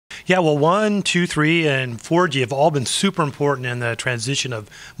Yeah, well, 1, 2, 3, and 4G have all been super important in the transition of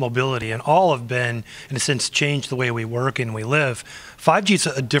mobility, and all have been, in a sense, changed the way we work and we live. 5G is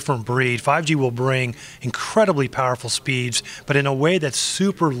a different breed. 5G will bring incredibly powerful speeds, but in a way that's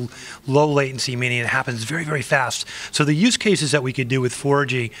super low latency, meaning it happens very, very fast. So the use cases that we could do with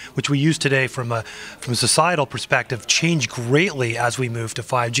 4G, which we use today from a societal perspective, change greatly as we move to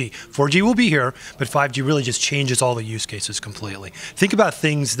 5G. 4G will be here, but 5G really just changes all the use cases completely. Think about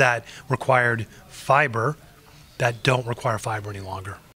things that required fiber that don't require fiber any longer.